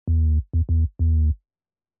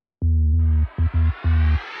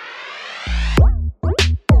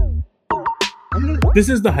This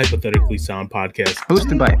is the Hypothetically Sound podcast,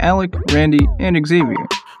 hosted by Alec, Randy, and Xavier,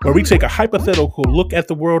 where we take a hypothetical look at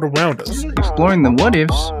the world around us, exploring the what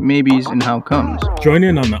ifs, maybes, and how comes. Join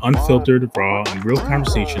in on the unfiltered, raw, and real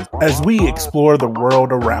conversations as we explore the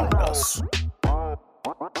world around us.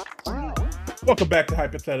 Welcome back to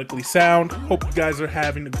Hypothetically Sound. Hope you guys are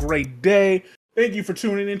having a great day. Thank you for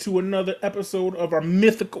tuning into another episode of our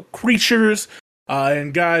mythical creatures.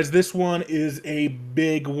 And guys, this one is a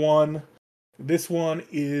big one. This one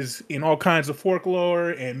is in all kinds of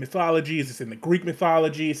folklore and mythologies. It's in the Greek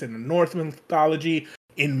mythology. It's in the Norse mythology.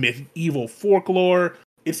 In medieval folklore.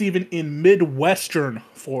 It's even in Midwestern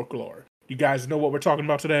folklore. You guys know what we're talking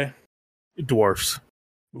about today? Dwarfs.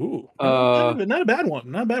 Ooh. Not a bad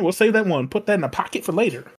one. Not bad. We'll save that one. Put that in a pocket for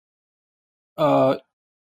later.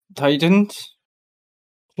 Titans?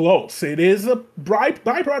 Close. It is a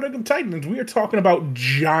byproduct of Titans. We are talking about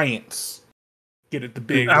giants. Get it? The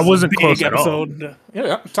big. I wasn't big close episode. at all.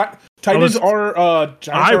 Yeah. Titans are giants.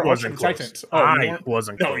 I are wasn't close. Titans. I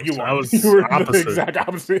wasn't No, close. you weren't. I was You were opposite. the exact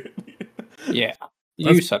opposite. Yeah.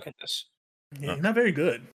 You suck at this. Yeah, you're not very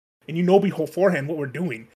good. And you know beforehand what we're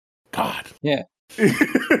doing. God. Yeah.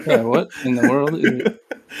 Yeah, what in the world?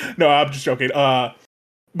 No, I'm just joking.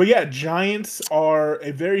 But yeah, giants are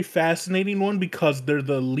a very fascinating one because they're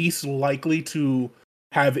the least likely to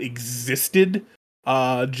have existed.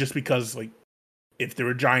 Just because, like, if there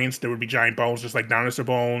were giants, there would be giant bones, just like dinosaur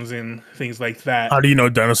bones and things like that. How do you know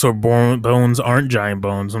dinosaur bones aren't giant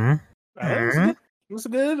bones? That's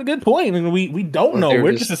a good point. And we don't Or know. they're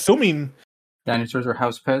We're just- just assuming. Dinosaurs are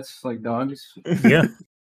house pets, like dogs. Yeah.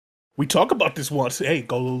 We talk about this once. Hey,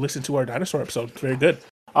 go listen to our dinosaur episode. It's very good.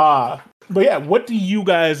 But yeah, what do you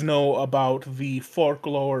guys know about the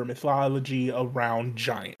folklore mythology around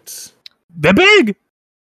giants? They're big.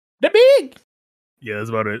 They're big. Yeah, that's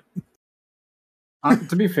about it.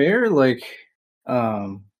 To be fair, like,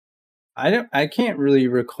 I can't really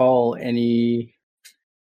recall any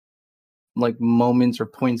like moments or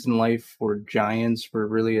points in life where giants were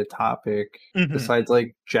really a topic Mhm. besides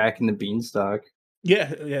like Jack and the Beanstalk. Yeah,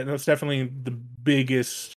 that's definitely the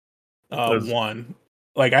biggest Those- one.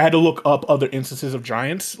 Like, I had to look up other instances of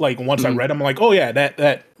giants. Like, once I Mhm. read them, I'm like, oh yeah,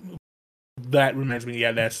 that reminds me.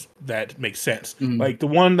 Yeah, that makes sense. Mhm. Like, the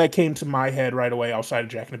one that came to my head right away outside of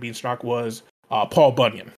Jack and the Beanstalk was Paul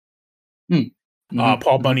Bunyan. Mhm.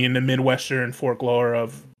 Paul Bunyan, the Midwestern folklore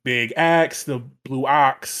of Big Axe, the Blue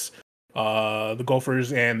Ox, the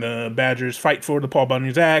Gophers and the Badgers fight for the Paul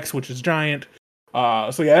Bunyan's axe, which is giant.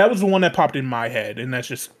 So yeah, that was the one that popped in my head, and that's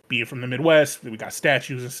just being from the Midwest. We got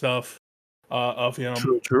statues and stuff of him.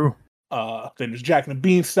 True. Then there's Jack and the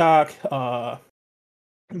Beanstalk.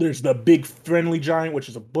 There's the Big Friendly Giant, which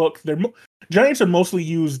is a book. Giants are mostly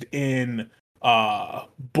used in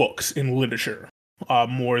books in literature,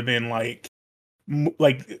 more than like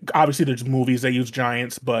obviously there's movies that use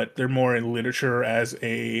giants, but they're more in literature as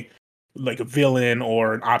a villain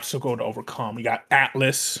or an obstacle to overcome. You got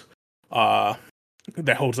Atlas,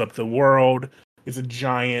 that holds up the world, is a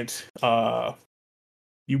giant.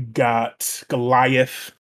 You got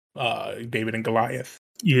Goliath, David and Goliath.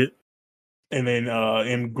 Yeah. And then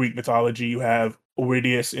in Greek mythology, you have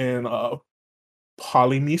Oridius and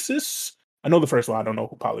Polynices. I know the first one. I don't know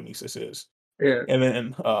who Polynices is. Yeah. And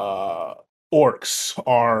then orcs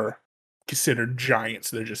are considered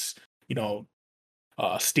giants. They're just,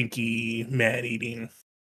 stinky, man-eating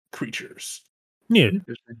creatures. Yeah.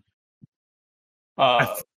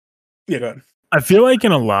 Yeah, go ahead. I feel like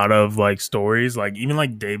in a lot of like stories, like even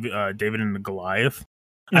like David and the Goliath,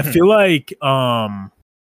 I Mhm. feel like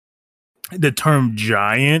the term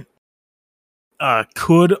giant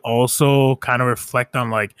could also kind of reflect on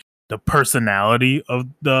like the personality of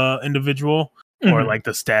the individual or Mhm. like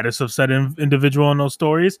the status of said individual in those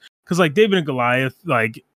stories. Because like David and Goliath,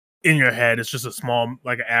 like in your head, it's just a small,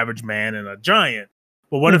 like an average man and a giant.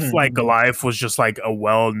 But what if like Mhm. Goliath was just like a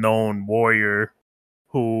well-known warrior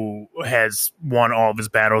who has won all of his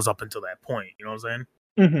battles up until that point? You know what I'm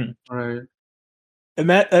saying? Mhm. Right. And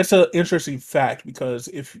that's an interesting fact, because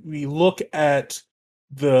if we look at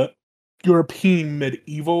the European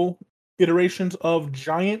medieval iterations of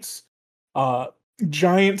giants,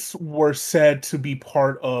 giants were said to be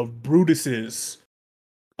part of Brutus's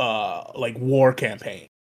war campaign.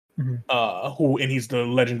 Mhm. And he's the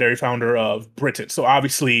legendary founder of Britain. So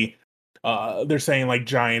obviously, they're saying like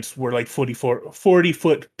giants were like 40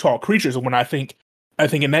 foot tall creatures. And when I think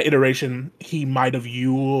in that iteration, he might have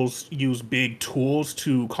used big tools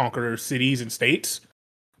to conquer cities and states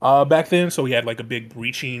back then. So he had like a big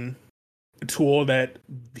breaching tool that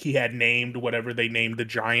he had named whatever they named the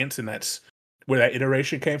giants, and that's where that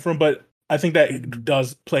iteration came from. But I think that it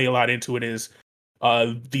does play a lot into it, is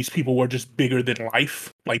these people were just bigger than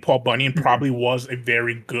life. Like Paul Bunyan probably was a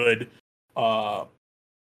very good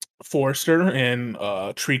forester and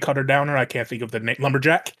tree cutter downer. I can't think of the name,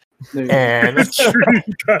 lumberjack. And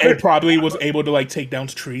it probably was able to like take down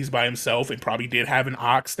trees by himself. It probably did have an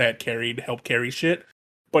ox that helped carry shit,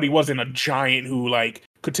 but he wasn't a giant who like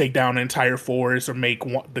could take down an entire forest or make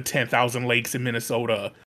the 10,000 lakes in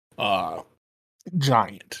Minnesota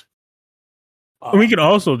giant. We can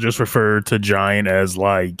also just refer to giant as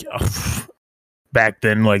like back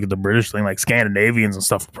then, like the British thing, like Scandinavians and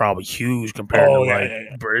stuff were probably huge compared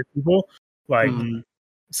to British people. Like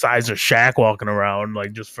size of Shaq walking around,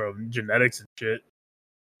 like just from genetics and shit.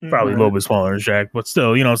 Probably a little bit smaller than Shaq, but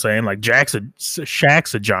still, you know what I'm saying? Like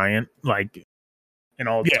Shaq's a giant, like in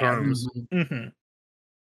all terms. And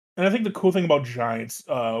I think the cool thing about giants,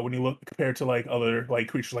 when you look compared to like other like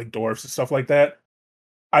creatures like dwarfs and stuff like that,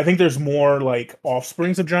 I think there's more like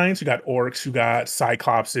offsprings of giants. You got orcs, you got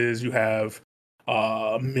cyclopses, you have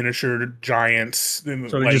miniature giants. So like,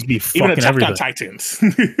 they just be fucking even Attack everything. on Titans.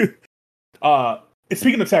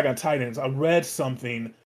 Speaking of Attack on Titans, I read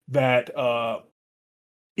something that I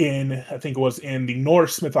think it was in the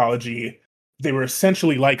Norse mythology, they were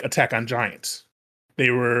essentially like Attack on Giants.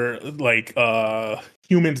 They were like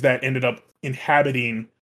humans that ended up inhabiting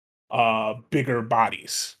bigger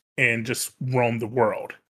bodies and just roamed the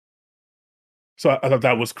world. So I thought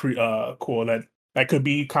that was cool. That could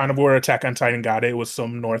be kind of where Attack on Titan got it. It was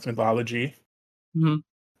some Norse mythology. That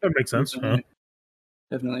makes sense.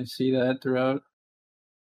 Definitely see that throughout.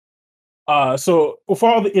 So with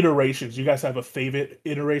all the iterations, you guys have a favorite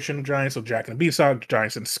iteration of giants? So Jack and the Beanstalk,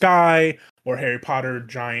 giants in the sky, or Harry Potter,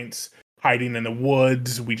 giants hiding in the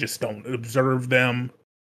woods. We just don't observe them.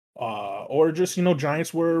 Or just,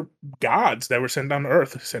 giants were gods that were sent down to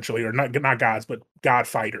Earth, essentially, or not gods, but god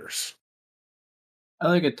fighters. I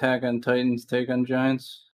like Attack on Titan's take on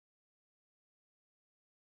giants.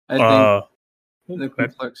 I think the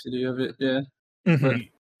complexity of it, yeah. But,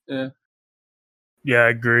 yeah. Yeah, I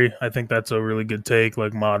agree. I think that's a really good take,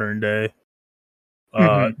 like modern day.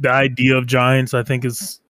 The idea of giants, I think,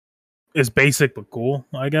 is basic but cool,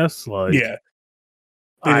 I guess. Like, yeah.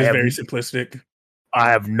 It is very simplistic. I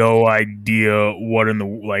have no idea what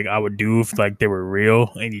I would do if like they were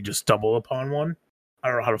real and you just stumble upon one. I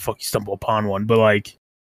don't know how the fuck you stumble upon one, but like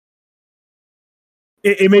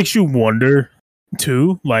it makes you wonder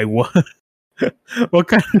too, like what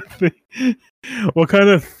kind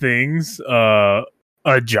of things are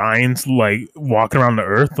giants like walking around the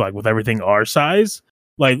earth like with everything our size?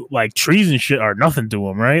 Like trees and shit are nothing to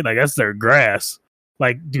them, right? Like that's their grass.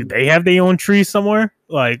 Like, do they have their own trees somewhere?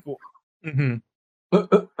 Like,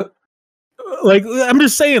 like I'm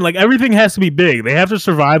just saying, like everything has to be big. They have to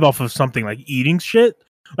survive off of something, like eating shit.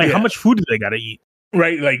 Like, how much food do they gotta eat?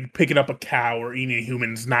 Right, like picking up a cow or eating a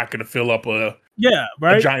human's not gonna fill up a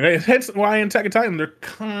giant. Hence why in Attack on Titan they're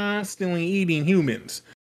constantly eating humans.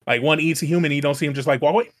 Like one eats a human, you don't see him just like,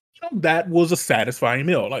 well, wait, that was a satisfying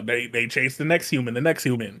meal. Like they chase the next human.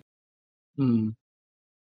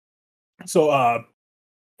 So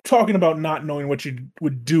talking about not knowing what you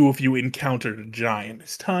would do if you encountered a giant,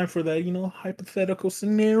 it's time for that, hypothetical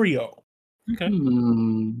scenario. Okay.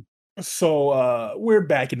 So we're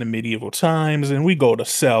back in the medieval times and we go to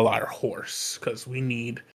sell our horse because we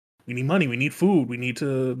need money, we need food,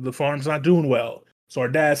 the farm's not doing well. So our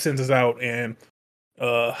dad sends us out and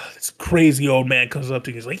this crazy old man comes up to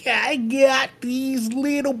you. He's like, yeah, I got these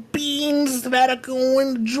little beans that are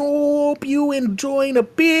going to drop you enjoying a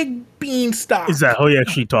big beanstalk. Is that how he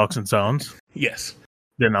actually talks and sounds? Yes.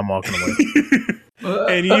 Then I'm walking away.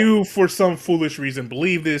 And you, for some foolish reason,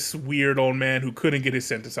 believe this weird old man who couldn't get his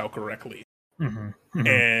sentence out correctly.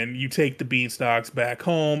 And you take the beanstalks back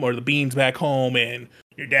home, or the beans back home, and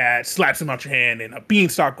your dad slaps them out your hand, and a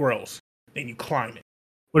beanstalk grows. And you climb it.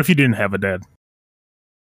 What if you didn't have a dad?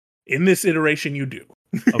 In this iteration, you do.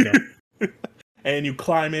 Okay. And you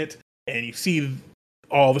climb it, and you see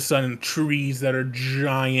all of a sudden trees that are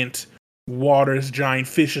giant, water is giant,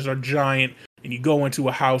 fishes are giant, and you go into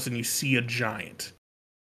a house and you see a giant.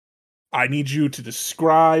 I need you to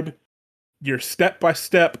describe your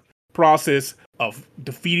step-by-step process of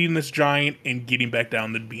defeating this giant and getting back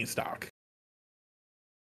down the beanstalk.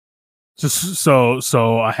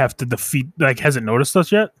 So I have to defeat, like, has it noticed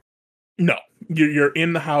us yet? No. You're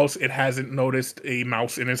in the house. It hasn't noticed a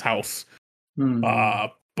mouse in his house.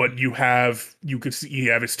 But you could see he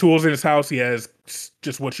have his tools in his house. He has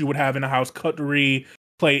just what you would have in a house: cutlery,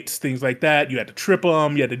 plates, things like that. You had to trip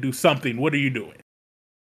him. You had to do something. What are you doing?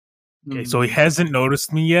 Okay, so he hasn't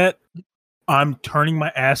noticed me yet. I'm turning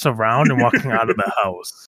my ass around and walking out of the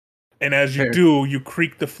house. And as you do, you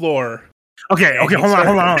creak the floor, Okay, hold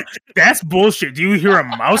on. That's bullshit. Do you hear a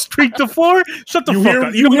mouse creak the floor? Shut the fuck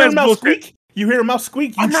up. You hear a mouse squeak? You hear a mouse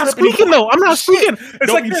squeak? I'm not squeaking though. I'm not squeaking.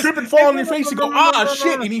 It's like you trip and fall on your face and go,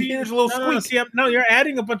 shit, and he hears a little squeak. No, you're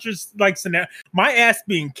adding a bunch of like scenario. My ass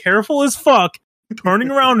being careful as fuck,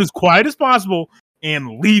 turning around as quiet as possible,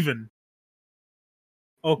 and leaving.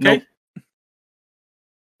 Okay. Nope.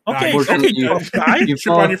 Okay, you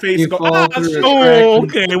trip on your face and go,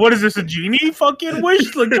 okay. What is this, a genie fucking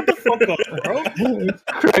wish? Like, shut the fuck up, bro.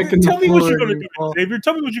 Tell me what you're gonna do, Xavier.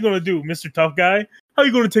 Tell me what you're gonna do, Mr. Tough Guy. How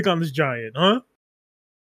you gonna take on this giant, huh?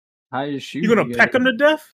 Tie his shoes. You gonna peck him to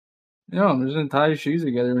death? No, I'm just gonna tie his shoes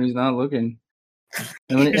together when he's not looking.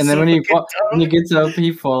 And then when he gets up,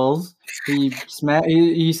 he falls. He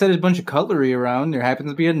set his bunch of cutlery around. There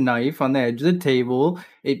happens to be a knife on the edge of the table.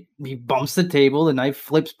 He bumps the table. The knife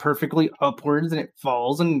flips perfectly upwards, and it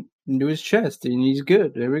falls into his chest. And he's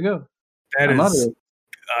good. There we go. That is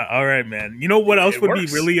all right, man. You know what else would be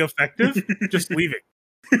really effective? Just leaving.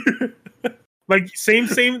 Like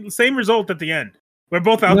same result at the end. We're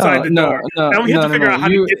both outside the door. Now we have to figure out how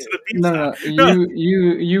to get to the beanstalk.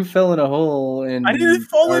 You fell in a hole, and I didn't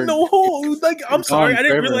fall in no hole. It was like, I'm sorry, I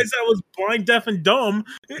didn't realize I was blind, deaf, and dumb.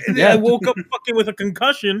 And I woke up fucking with a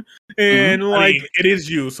concussion, and it is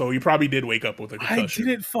you, so you probably did wake up with a concussion.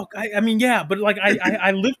 I didn't I mean, yeah, but like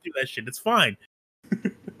I lived through that shit. It's fine.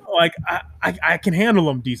 Like I can handle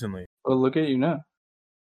them decently. Well, look at you now.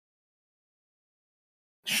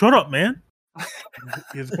 Shut up, man.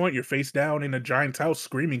 Here's the point. You're face down in a giant's house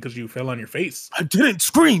screaming because you fell on your face. I didn't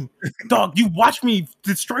scream. Dog, you watched me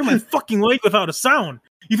destroy my fucking leg without a sound.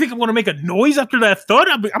 You think I'm going to make a noise after that thud?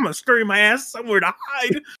 I'm going to scurry my ass somewhere to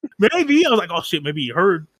hide. Maybe. I was like, oh shit, maybe you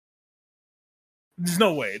heard. There's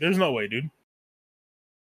no way, dude.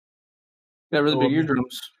 Got really big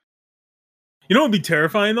eardrums. You know what would be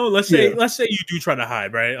terrifying though? Let's say you do try to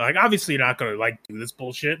hide, right? Like obviously you're not going to like do this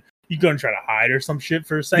bullshit. You're going to try to hide or some shit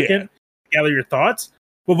for a second. Yeah. Gather your thoughts.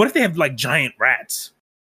 But what if they have like giant rats?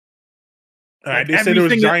 Like, they said there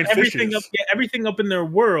was giant fishes. Everything up in their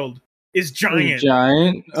world is giant.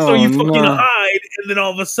 So you fucking hide, and then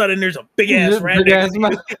all of a sudden there's a big ass rat.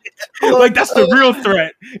 Like that's the real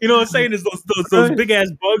threat. You know what I'm saying? Is those big ass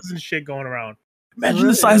bugs and shit going around. Imagine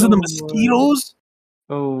the size of the mosquitoes.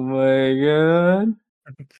 Oh my god.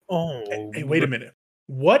 Oh. Hey, wait a minute.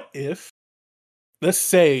 What if? Let's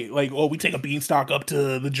say, like, we take a beanstalk up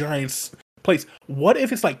to the giant's place. What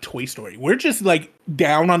if it's like Toy Story? We're just like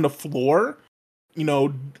down on the floor, you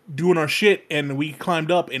know, doing our shit, and we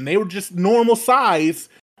climbed up, and they were just normal size.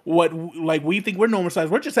 We think we're normal size.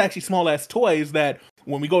 We're just actually small ass toys that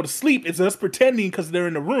when we go to sleep, it's us pretending because they're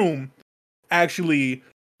in the room, actually.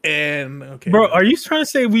 And okay, bro, are you trying to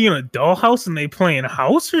say we in a dollhouse and they playing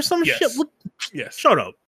house or some shit? Yes. Shut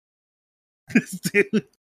up.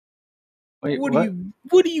 Wait,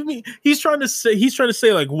 what do you mean? He's trying to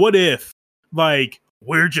say like, what if like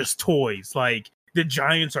we're just toys? Like the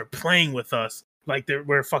giants are playing with us, like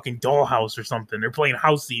we're a fucking dollhouse or something. They're playing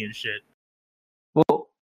housey and shit. Well,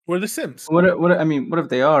 we're the Sims. What if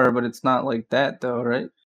they are, but it's not like that though, right?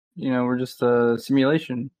 You know, we're just a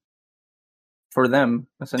simulation for them,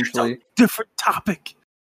 essentially. Different topic.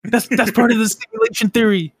 That's part of the simulation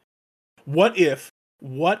theory. What if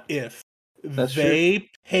they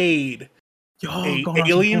paid an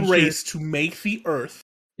alien race to make the Earth,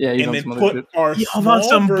 and then put our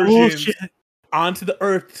small versions onto the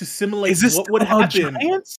Earth to simulate what would happen?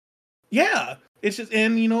 Giants? Yeah, it's just,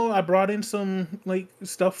 and you know, I brought in some like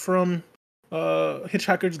stuff from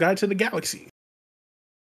Hitchhiker's Guide to the Galaxy.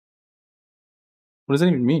 What does that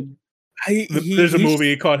even mean? There's a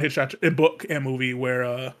movie called Hitchhiker, a book and movie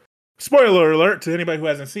where, spoiler alert to anybody who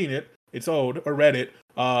hasn't seen it, it's old or read it.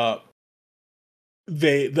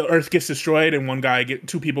 The Earth gets destroyed, and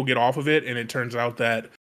two people get off of it, and it turns out that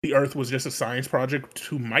the Earth was just a science project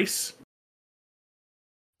to mice.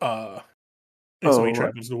 So he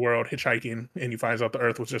travels the world hitchhiking, and he finds out the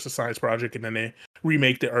Earth was just a science project, and then they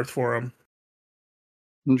remake the Earth for him.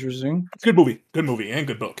 Interesting. Good movie, and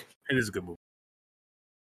good book. It is a good movie.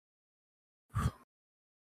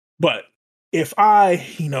 But if I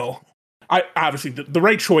obviously the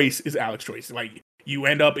right choice is Alex's choice. Like, you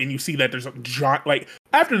end up and you see that there's a giant, like,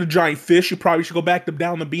 after the giant fish, you probably should go back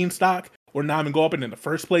down the beanstalk or not even go up in the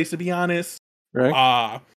first place, to be honest.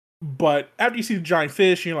 Right. But after you see the giant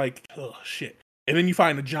fish, you're like, oh shit. And then you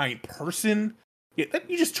find a giant person, you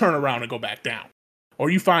just turn around and go back down.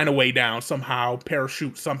 Or you find a way down somehow,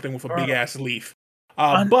 parachute something with a big ass leaf.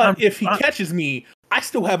 But if he catches me, I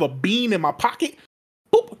still have a bean in my pocket.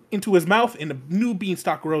 Boop, into his mouth, and a new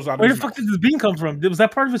beanstalk grows out of his mouth. Where the fuck did this bean come from? Was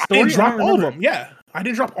that part of his story? I dropped all of them. Yeah, I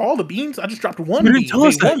didn't drop all the beans. I just dropped one. You didn't tell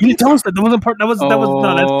us that. You didn't tell us that. That wasn't part. That was no. That's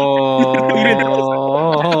you didn't tell us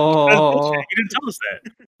that. That's bullshit. You didn't tell us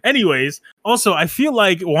that. Anyways, also, I feel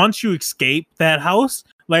like once you escape that house,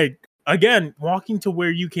 like again, walking to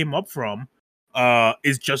where you came up from,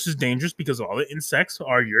 is just as dangerous because all the insects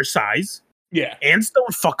are your size. Yeah, ants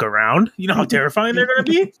don't fuck around. You know how terrifying they're gonna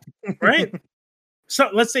be, right? So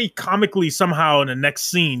let's say comically somehow in the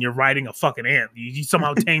next scene you're riding a fucking ant. You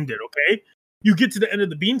somehow tamed it, okay? You get to the end of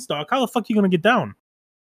the beanstalk. How the fuck you gonna get down?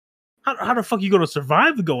 How the fuck you gonna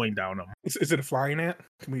survive going down them? Is it a flying ant?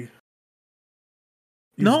 Can we?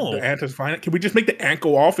 No, the ant is flying. Can we just make the ant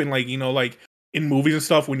go off and like like in movies and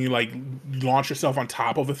stuff when you like launch yourself on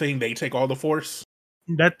top of a thing, they take all the force?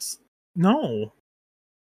 That's no.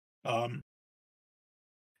 Are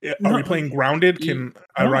we playing Grounded? Can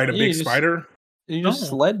I ride a big spider? You just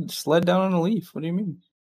sled down on a leaf. What do you mean?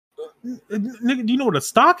 Nigga, do you know what a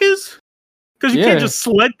stock is? Because you can't just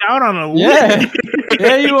sled down on a leaf. Yeah,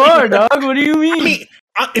 yeah, you are, dog. What do you mean? I mean,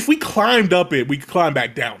 if we climbed up it, we could climb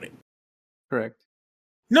back down it. Correct.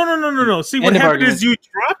 No. See, what happened is you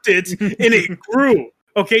dropped it and it grew.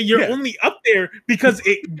 Okay, you're only up there because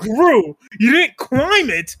it grew. You didn't climb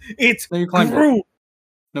it. It grew.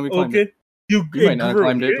 No, we climbed it. You might not have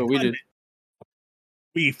climbed it, but we did.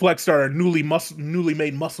 We flexed our newly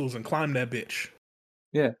made muscles and climbed that bitch.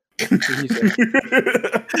 Yeah.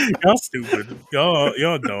 Y'all stupid.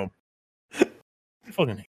 Y'all dumb.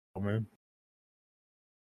 Fucking hell, man.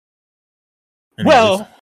 Well,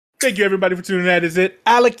 thank you everybody for tuning in. That is it.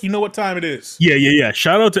 Alec, you know what time it is. Yeah.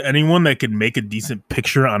 Shout out to anyone that could make a decent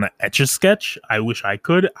picture on an Etch-a-Sketch. I wish I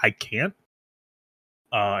could. I can't.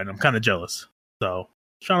 And I'm kind of jealous. So,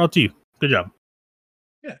 shout out to you. Good job.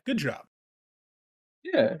 Yeah, good job.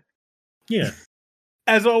 Yeah.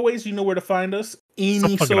 As always, you know where to find us.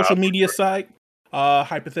 Any social media site.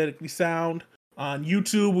 Hypothetically Sound. On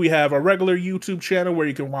YouTube, we have a regular YouTube channel where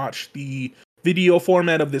you can watch the video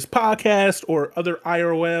format of this podcast or other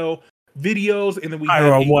IRL videos. And then we have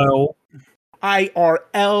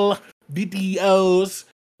IRL videos.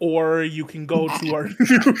 Or you can go to our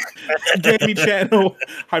gaming channel,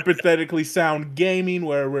 Hypothetically Sound Gaming,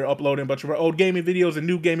 where we're uploading a bunch of our old gaming videos and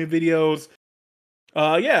new gaming videos.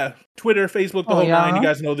 Twitter, Facebook, the whole nine. You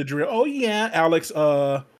guys know the drill. Oh yeah, Alex.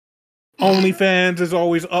 OnlyFans is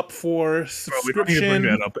always up for subscription. Bro, we don't need to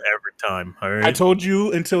bring that up every time. All right. I told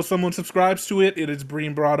you until someone subscribes to it, it is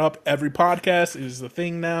being brought up every podcast. It is the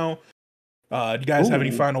thing now. Do you guys have any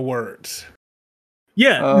final words?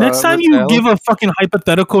 Yeah, next time you give a fucking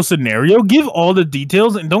hypothetical scenario, give all the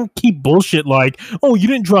details and don't keep bullshit like, oh, you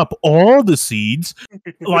didn't drop all the seeds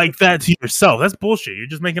like that to yourself. That's bullshit. You're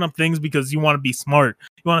just making up things because you want to be smart.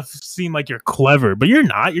 You want to seem like you're clever, but you're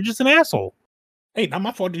not. You're just an asshole. Hey, not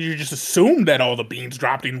my fault. Did you just assume that all the beans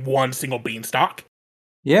dropped in one single beanstalk?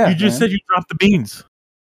 Yeah. You just said you dropped the beans.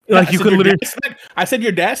 Like you could literally. I said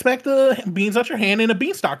your dad smacked the beans out your hand and a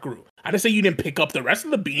beanstalk grew. I didn't say you didn't pick up the rest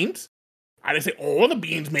of the beans. I didn't say all the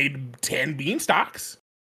beans made 10 beanstalks.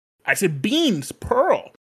 I said beans, pearl.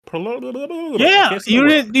 Yeah, you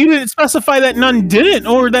didn't specify that none didn't,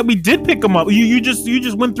 or that we did pick them up. You just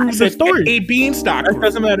went through the story. A beanstalk. It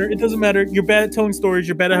doesn't matter. It doesn't matter. You're bad at telling stories.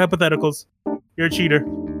 You're bad at hypotheticals. You're a cheater.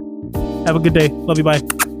 Have a good day. Love you. Bye.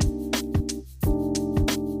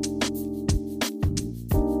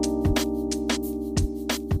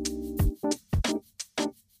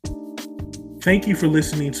 Thank you for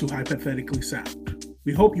listening to Hypothetically Sound.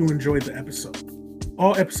 We hope you enjoyed the episode.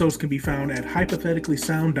 All episodes can be found at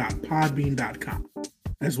hypotheticallysound.podbean.com,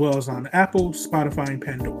 as well as on Apple, Spotify, and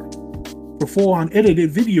Pandora. For full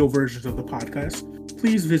unedited video versions of the podcast,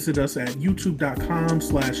 please visit us at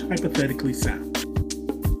youtube.com/hypotheticallysound.